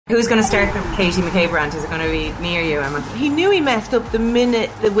Who's going to start the Katie McCabe rant? Is it going to be near you, Emma? He knew he messed up the minute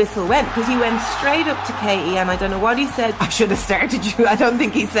the whistle went, because he went straight up to Katie, and I don't know what he said. I should have started you. I don't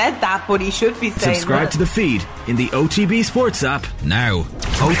think he said that, but he should be saying Subscribe that. to the feed in the OTB Sports app now.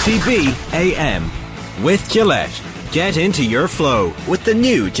 OTB AM. With Gillette. Get into your flow with the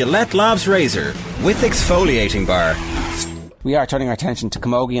new Gillette Labs Razor with exfoliating bar. We are turning our attention to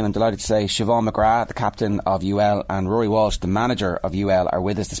Camogie, and I'm delighted to say Siobhán McGrath, the captain of UL, and Ruairi Walsh, the manager of UL, are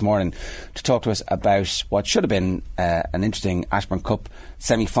with us this morning to talk to us about what should have been an interesting Ashbourne Cup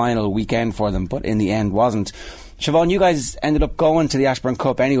semi-final weekend for them, but in the end wasn't. Siobhán, you guys ended up going to the Ashbourne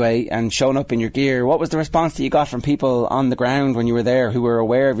Cup anyway and showing up in your gear. What was the response that you got from people on the ground when you were there who were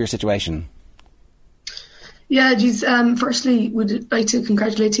aware of your situation? Yeah, geez, firstly, would like to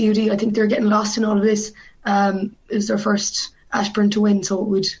congratulate TUD. I think they're getting lost in all of this. It was their first Ashbourne to win, so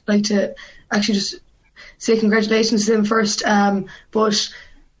we'd like to actually just say congratulations to them first. But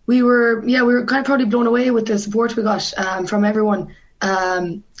we were kind of probably blown away with the support we got from everyone.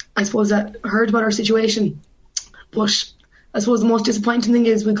 I suppose that heard about our situation. But I suppose the most disappointing thing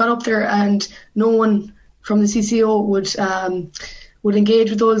is we got up there and no one from the CCO would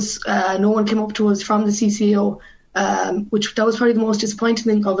engage with us. No one came up to us from the CCO, which that was probably the most disappointing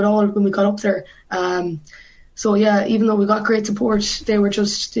thing of it all when we got up there. So yeah, even though we got great support, they still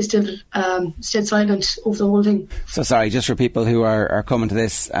stayed silent over the whole thing. So sorry, just for people who are coming to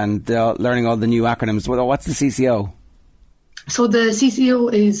this and learning all the new acronyms, what's the CCO? So the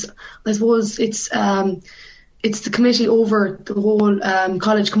CCO is, I suppose, it's the committee over the whole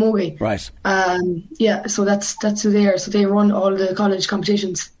college camogie. Right. Yeah, so that's who they are. So they run all the college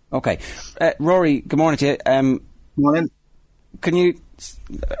competitions. Okay. Rory, good morning to you. Morning. Can you...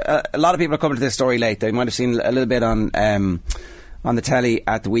 a lot of people are coming to this story late. They might have seen a little bit on the telly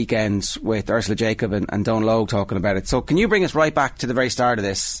at the weekend with Ursula Jacob and Don Logue talking about it. So can you bring us right back to the very start of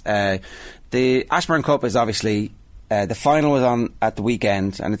this? The Ashbourne Cup is obviously... the final was on at the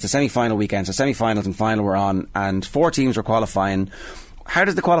weekend, and it's a semi-final weekend, so semi-finals and final were on, and 4 teams were qualifying. How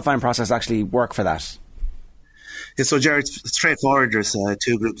does the qualifying process actually work for that? Yeah, so Jared, it's straightforward. There's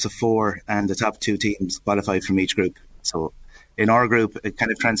 2 groups of 4, and the top 2 teams qualified from each group. So in our group, it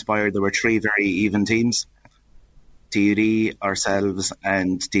kind of transpired there were 3 very even teams: TUD, ourselves,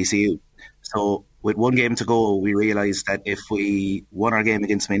 and DCU. So with 1 game to go, we realised that if we won our game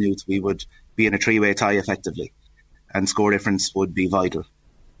against Maynooth, we would be in a 3-way tie effectively, and score difference would be vital.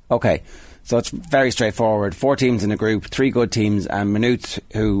 Okay, so it's very straightforward. 4 teams in a group, 3 good teams, and Maynooth,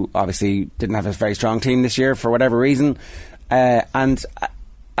 who obviously didn't have a very strong team this year for whatever reason. And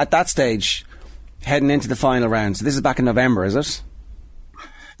at that stage, heading into the final round, so this is back in November, is it?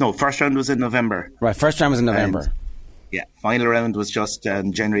 No, first round was in November. Right, first round was in November. And, yeah, final round was just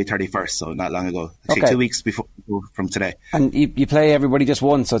January 31st, so not long ago. Actually, okay. 2 weeks before from today. And you play everybody just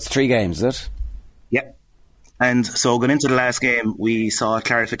once, so it's 3 games, is it? Yeah. And so going into the last game, we saw a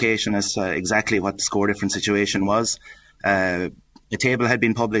clarification as to exactly what the score difference situation was. A table had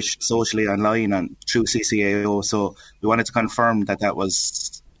been published socially online and through CCAO, so we wanted to confirm that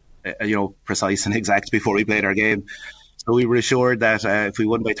was precise and exact before we played our game. So we were assured that if we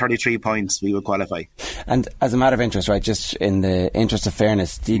won by 33 points, we would qualify. And as a matter of interest, right, just in the interest of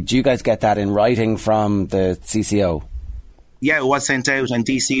fairness, did you guys get that in writing from the CCO? Yeah, it was sent out, and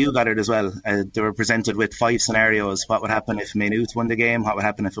DCU got it as well. They were presented with 5 scenarios. What would happen if Maynooth won the game? What would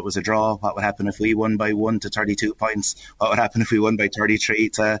happen if it was a draw? What would happen if we won by 1 to 32 points? What would happen if we won by 33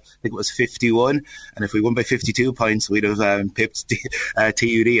 to, I think it was 51? And if we won by 52 points, we'd have pipped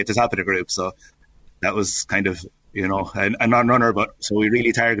TUD at the top of the group. So that was kind of, a non-runner. But so we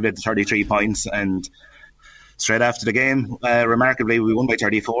really targeted the 33 points, and straight after the game, remarkably, we won by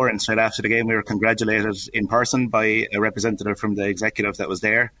 34, and straight after the game we were congratulated in person by a representative from the executive that was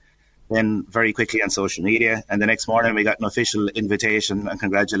there, then very quickly on social media, and the next morning we got an official invitation and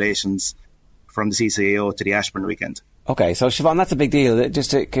congratulations from the CCAO to the Ashbourne weekend. Okay, so Siobhán, that's a big deal.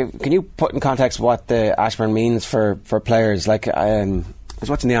 Can you put in context what the Ashbourne means for players? Like, I was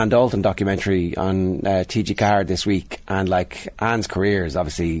watching the Anne Dalton documentary on TG Card this week, and like Anne's career is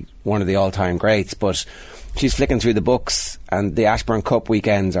obviously one of the all-time greats, but she's flicking through the books, and the Ashbourne Cup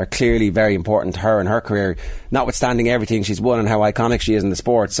weekends are clearly very important to her and her career, notwithstanding everything she's won and how iconic she is in the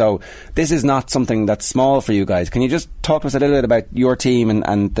sport. So this is not something that's small for you guys. Can you just talk to us a little bit about your team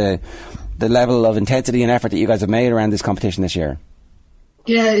and the level of intensity and effort that you guys have made around this competition this year?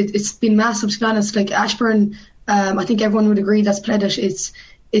 Yeah, it's been massive, to be honest. Like Ashbourne, I think everyone would agree that's played it.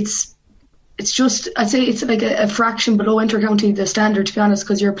 It's just, I'd say it's like a fraction below inter-county the standard, to be honest,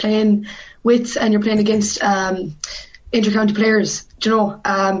 because you're playing with and you're playing against inter-county players, so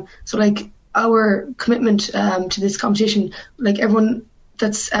like our commitment to this competition, like everyone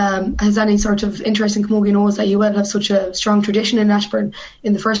has any sort of interest in camogie knows that UL have such a strong tradition in Ashbourne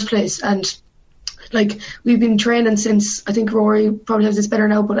in the first place. And like, we've been training since, I think Ruairi probably has this better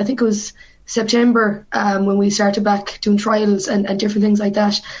now, but I think it was September when we started back doing trials and different things like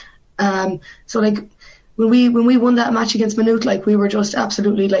that. So like, when we won that match against Maynooth, like, we were just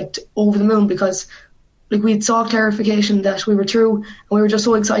absolutely like over the moon, because like, we saw clarification that we were through, and we were just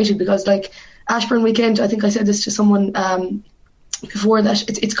so excited, because like, Ashbourne weekend, I think I said this to someone before, that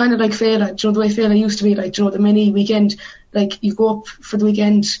it's kind of like Fela, the way Fela used to be, like, the mini weekend, like, you go up for the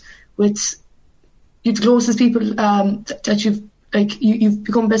weekend with the closest people that you've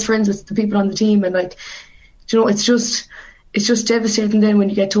become best friends with, the people on the team, and like, it's just devastating then when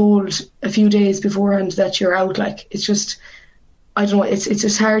you get told a few days beforehand that you're out. Like, it's just, I don't know, it's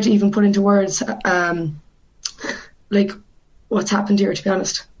just hard to even put into words like what's happened here, to be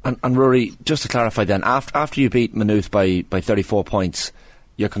honest. And Rory, just to clarify then, after you beat Maynooth by 34 points,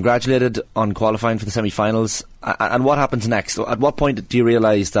 you're congratulated on qualifying for the semi-finals. And what happens next? At what point do you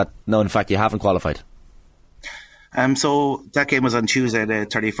realise that, no, in fact, you haven't qualified? So that game was on Tuesday, the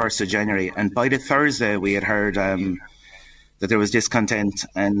 31st of January. And by the Thursday, we had heard that there was discontent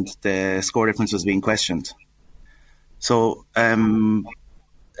and the score difference was being questioned. So I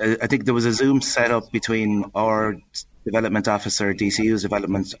think there was a Zoom set up between our development officer, DCU's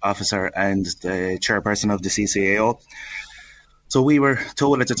development officer, and the chairperson of the CCAO. So we were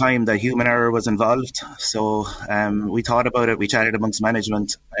told at the time that human error was involved. So we thought about it, we chatted amongst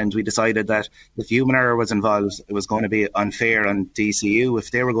management, and we decided that if human error was involved, it was going to be unfair on DCU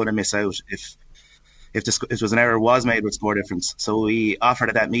if they were going to miss out if there was an error was made with score difference. So we offered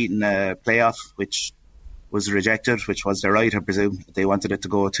at that meeting a playoff, which was rejected, which was their right, I presume. They wanted it to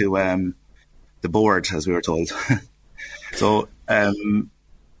go to the board, as we were told. So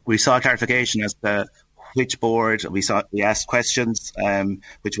we saw clarification as to which board. We asked questions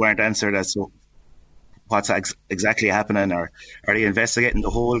which weren't answered as to what's exactly happening. Or are they investigating the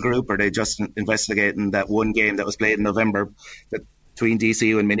whole group? Or are they just investigating that one game that was played in November between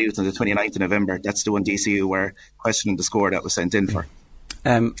DCU and Maynooth on the 29th of November? That's the one DCU were questioning the score that was sent in for.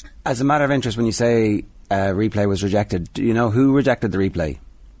 As a matter of interest, when you say replay was rejected, do you know who rejected the replay?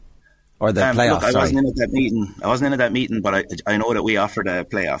 Or the playoff? Look, I wasn't in at that meeting, but I know that we offered a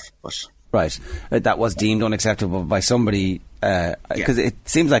playoff. But right, that was deemed unacceptable by somebody, because it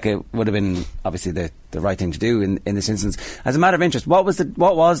seems like it would have been obviously the right thing to do in this instance. As a matter of interest, what was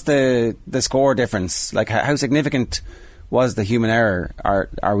the score difference? Like, how significant was the human error?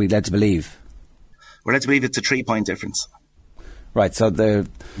 Are we led to believe? We're led to believe it's a 3-point difference. Right, so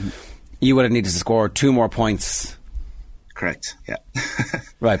you would have needed to score 2 more points. Correct. Yeah.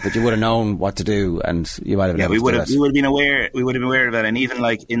 Right, but you would have known what to do, and you might have been able to do it. We would have been aware. We would have been aware of it, and even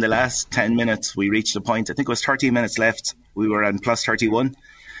like in the last 10 minutes, we reached a point. I think it was 13 minutes left. We were on plus 31.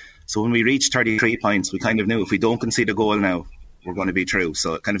 So when we reached 33 points, we kind of knew if we don't concede a goal now, we're going to be through.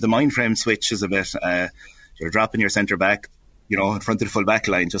 So kind of the mind frame switches a bit. You're dropping your centre back, in front of the full back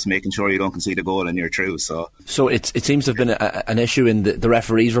line, just making sure you don't concede a goal and you're through. So it seems to have been an issue in the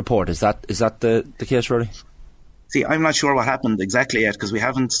referee's report. Is that the case, Rory? See, I'm not sure what happened exactly yet because we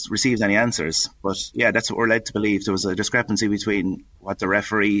haven't received any answers. But yeah, that's what we're led to believe. There was a discrepancy between what the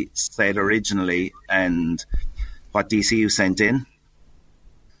referee said originally and what DCU sent in.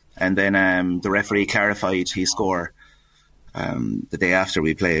 And then the referee clarified his score the day after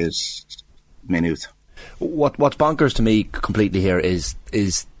we played Maynooth. What's bonkers to me completely here is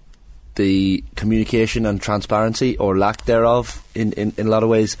the communication and transparency, or lack thereof, in a lot of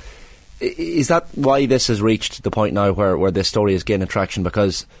ways. Is that why this has reached the point now where this story is gaining traction?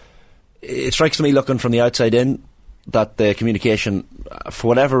 Because it strikes me, looking from the outside in, that the communication, for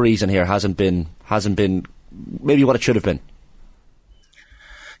whatever reason here, hasn't been maybe what it should have been.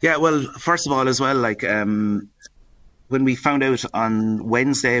 Yeah, well, first of all, as well, like when we found out on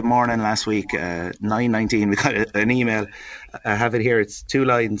Wednesday morning last week, 9:19, we got an email. I have it here. It's 2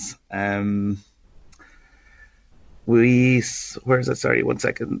 lines. Where is it? Sorry, 1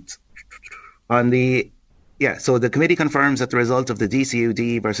 second. So the committee confirms that the result of the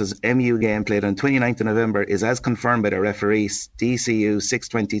DCU-D versus MU game played on 29th of November is as confirmed by the referees. DCU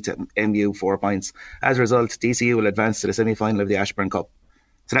 620 to MU 4 points. As a result, DCU will advance to the semi-final of the Ashbourne Cup.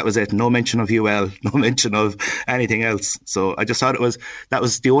 So that was it. No mention of UL, no mention of anything else. So I just thought that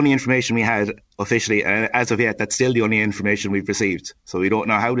was the only information we had officially. And as of yet, that's still the only information we've received. So we don't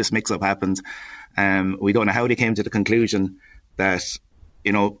know how this mix-up happened. We don't know how they came to the conclusion that,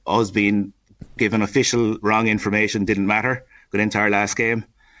 us being given official wrong information didn't matter going into our last game.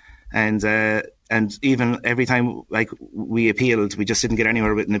 And even every time we appealed, we just didn't get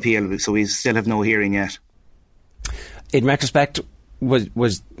anywhere with an appeal. So we still have no hearing yet. In retrospect,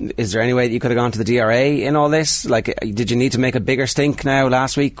 Is there any way that you could have gone to the DRA in all this? Like, did you need to make a bigger stink now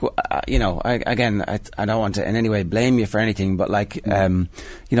last week? I don't want to in any way blame you for anything, but like,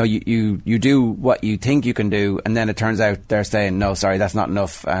 you do what you think you can do, and then it turns out they're saying, no, sorry, that's not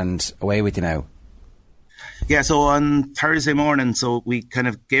enough, and away with you now. Yeah, so on Thursday morning, so we kind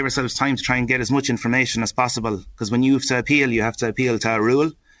of gave ourselves time to try and get as much information as possible, because when you have to appeal to a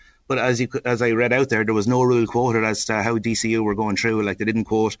rule. But as I read out there was no rule quoted as to how DCU were going through. Like, they didn't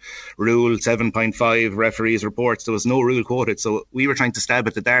quote Rule 7.5 referees' reports. There was no rule quoted. So we were trying to stab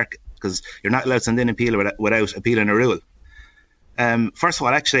at the dark, because you're not allowed to send in an appeal without appealing a rule. First of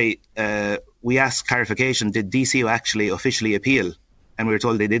all, actually, we asked clarification. Did DCU actually officially appeal? And we were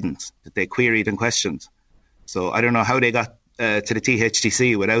told they didn't, that they queried and questioned. So I don't know how they got to the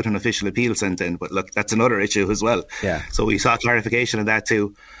THDC without an official appeal sent in. But look, that's another issue as well. Yeah. So we saw clarification of that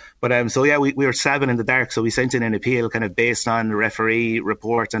too. But we were stabbing in the dark, so we sent in an appeal kind of based on the referee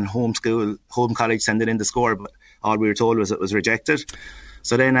report and home college sending in the score, but all we were told was it was rejected.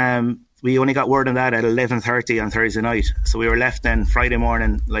 So then we only got word on that at 11:30 on Thursday night. So we were left then Friday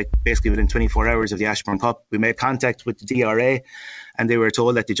morning, like basically within 24 hours of the Ashbourne Cup. We made contact with the DRA, and they were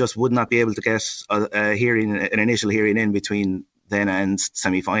told that they just would not be able to get an initial hearing in between then and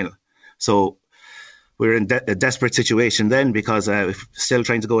semi-final. So we were in a desperate situation then, because still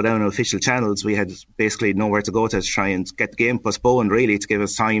trying to go down official channels. We had basically nowhere to go to try and get the game postponed, really, to give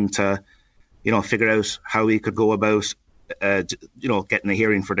us time to, figure out how we could go about, getting a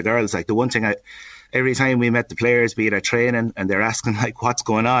hearing for the girls. Like, the one thing every time we met the players, be it at training, and they're asking like, what's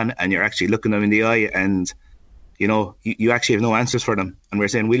going on, and you're actually looking them in the eye, and you actually have no answers for them, and we're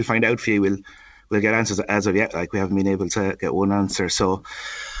saying we'll find out for you. We'll get answers. As of yet, like, we haven't been able to get one answer. So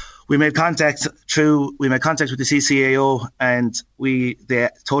we made contact with the CCAO, and they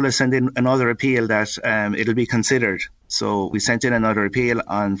told us to send in another appeal that it'll be considered. So we sent in another appeal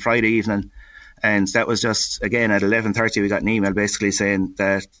on Friday evening, and that was just, again, at 11:30 we got an email basically saying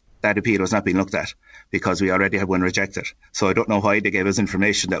that appeal was not being looked at because we already had one rejected. So I don't know why they gave us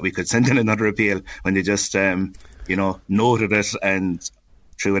information that we could send in another appeal when they just noted it and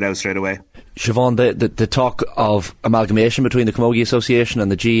threw it out straight away. Siobhán, the talk of amalgamation between the Camogie Association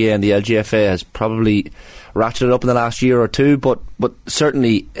and the GAA and the LGFA has probably ratcheted up in the last year or two, but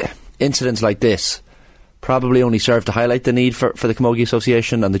certainly incidents like this probably only serve to highlight the need for the Camogie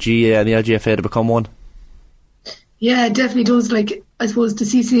Association and the GAA and the LGFA to become one. Yeah, it definitely does. Like, I suppose the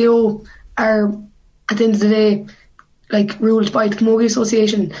CCAO are, at the end of the day, like, ruled by the Camogie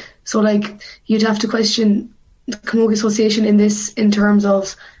Association. So, like, you'd have to question the Camogie Association in terms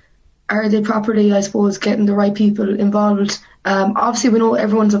of, are they properly, I suppose, getting the right people involved? Obviously, we know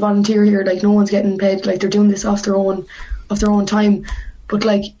everyone's a volunteer here. Like, no one's getting paid. Like, they're doing this off their own time. But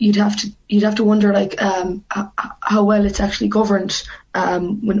like, you'd have to wonder, like, how well it's actually governed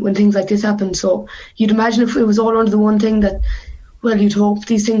when things like this happen. So you'd imagine if it was all under the one thing, that, well, you'd hope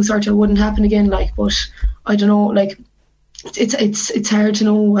these things sort of wouldn't happen again. Like, but I don't know. Like, it's hard to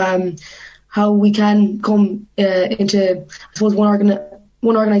know how we can come into, I suppose, one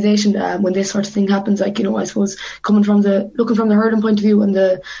organisation when this sort of thing happens. Like, I suppose looking from the hurling point of view and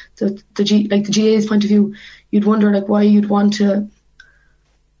the GAA's point of view, you'd wonder, like, why you'd want to,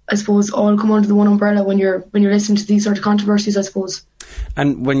 I suppose, all come under the one umbrella when you're listening to these sort of controversies, I suppose.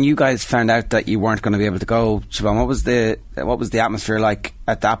 And when you guys found out that you weren't going to be able to go, Siobhán, what was the atmosphere like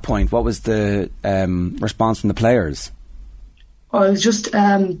at that point? What was the response from the players? Oh, it was just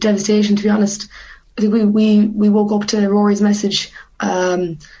devastation, to be honest. I think we woke up to Ruairi's message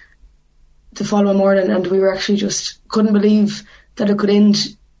the following morning, and we were actually just couldn't believe that it could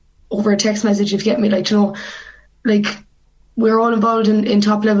end over a text message, if you get me. Like, like, we're all involved in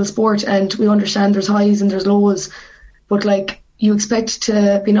top level sport, and we understand there's highs and there's lows, but like, you expect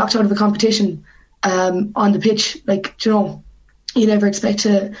to be knocked out of a competition on the pitch. Like, you never expect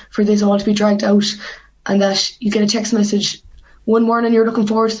for this all to be dragged out, and that you get a text message one morning, you're looking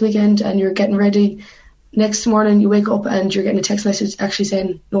forward to the weekend and you're getting ready. Next morning you wake up and you're getting a text message actually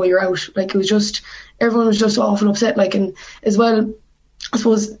saying, no, you're out. Like, it was just, everyone was just awful upset. Like, and as well, I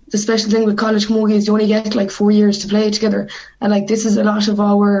suppose the special thing with college camogie is you only get like 4 years to play together, and like, this is a lot of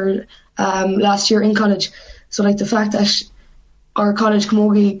our last year in college. So like, the fact that our college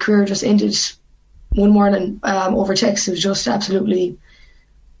camogie career just ended one morning over text, it was just absolutely,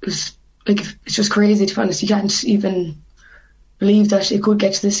 it's just crazy, to be honest. You can't even believe that it could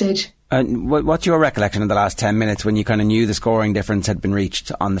get to this stage. And what's your recollection of the last 10 minutes when you kind of knew the scoring difference had been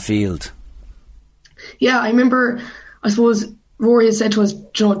reached on the field? Yeah, I remember, I suppose Ruairi had said to us,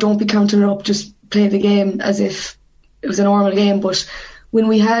 don't be counting it up, just play the game as if it was a normal game. But when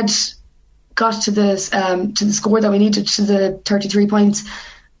we had got to the score that we needed, to the 33 points,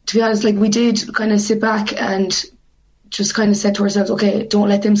 to be honest, like, we did kind of sit back and just kind of said to ourselves, okay, don't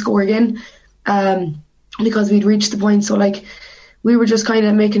let them score again, because we'd reached the point. So, like, we were just kind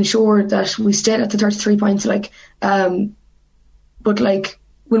of making sure that we stayed at the 33 points, like, but, like,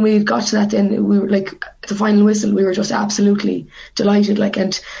 when we got to that, then we were, like, the final whistle, we were just absolutely delighted, like.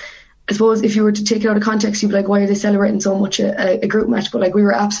 And I suppose if you were to take it out of context, you'd be like, why are they celebrating so much a group match? But, like, we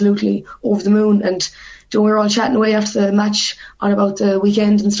were absolutely over the moon, and we were all chatting away after the match on about the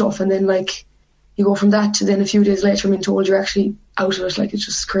weekend and stuff, and then, like, you go from that to then a few days later being told you're actually out of it. Like, it's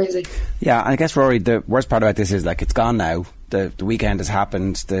just crazy. Yeah, and I guess, Rory, the worst part about this is, like, it's gone now. The weekend has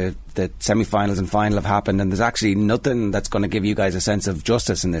happened, the semi-finals and final have happened, and there's actually nothing that's going to give you guys a sense of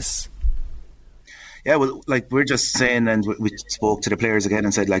justice in this. Yeah, well, like, we're just saying, and we spoke to the players again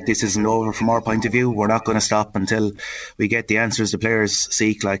and said, like, this isn't over from our point of view. We're not going to stop until we get the answers the players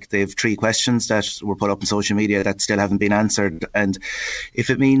seek. Like, they've 3 questions that were put up on social media that still haven't been answered. And if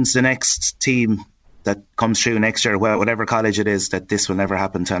it means the next team that comes through next year, well, whatever college it is, that this will never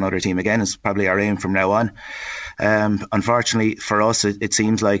happen to another team again, is probably our aim from now on. Unfortunately for us, it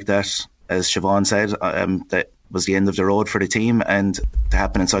seems like that, as Siobhán said, that was the end of the road for the team, and to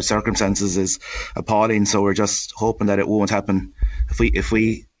happen in such circumstances is appalling. So we're just hoping that it won't happen. If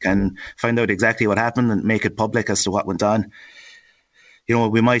we can find out exactly what happened and make it public as to what went on, you know,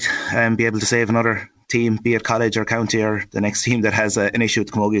 we might be able to save another team, be it college or county or the next team that has an issue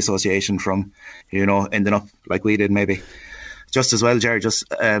with the Camogie Association from, you know, ending up like we did maybe. Just as well, Jared,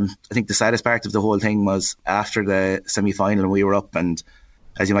 I think the saddest part of the whole thing was after the semi-final and we were up, and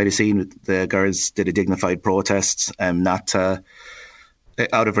as you might have seen, the girls did a dignified protest, not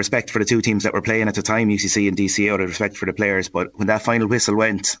out of respect for the 2 teams that were playing at the time, UCC and DCA, out of respect for the players. But when that final whistle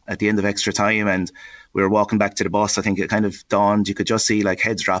went at the end of extra time and we were walking back to the bus, I think it kind of dawned, you could just see, like,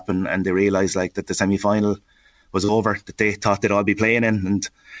 heads dropping, and they realised, like, that the semi-final was over, that they thought they'd all be playing in. And,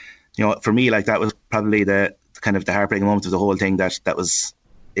 you know, for me, like, that was probably the kind of the heartbreaking moment of the whole thing, that was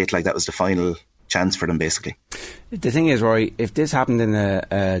it, like, that was the final chance for them, basically. The thing is, Rory, if this happened in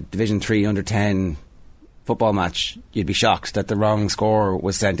a Division 3 under-10 football match, you'd be shocked that the wrong score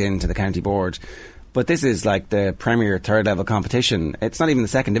was sent in to the county board. But this is like the Premier 3rd level competition. It's not even the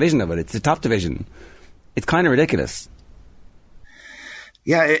 2nd division of it, it's the top division. It's kind of ridiculous.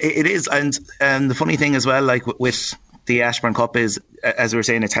 Yeah, it is. And the funny thing as well, like, with the Ashbourne Cup is, as we were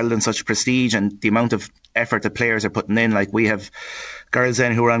saying, it's held in such prestige, and the amount of effort that players are putting in. Like, we have girls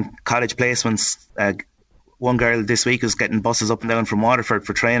then who are on college placements. One girl this week is getting buses up and down from Waterford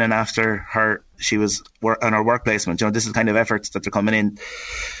for training after she was on her work placement. You know, this is the kind of efforts that they're coming in.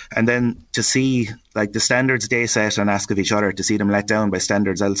 And then to see, like, the standards they set and ask of each other, to see them let down by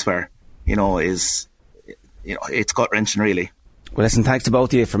standards elsewhere, you know, is, you know, it's gut-wrenching, really. Well, listen, thanks to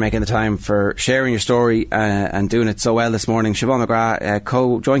both of you for making the time, for sharing your story and doing it so well this morning. Siobhán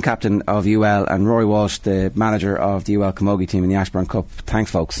McGrath, joint captain of UL, and Ruairi Walsh, the manager of the UL Camogie team in the Ashbourne Cup.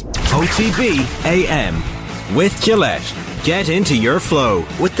 Thanks, folks. OTB AM with Gillette. Get into your flow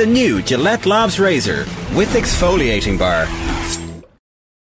with the new Gillette Labs Razor with exfoliating bar.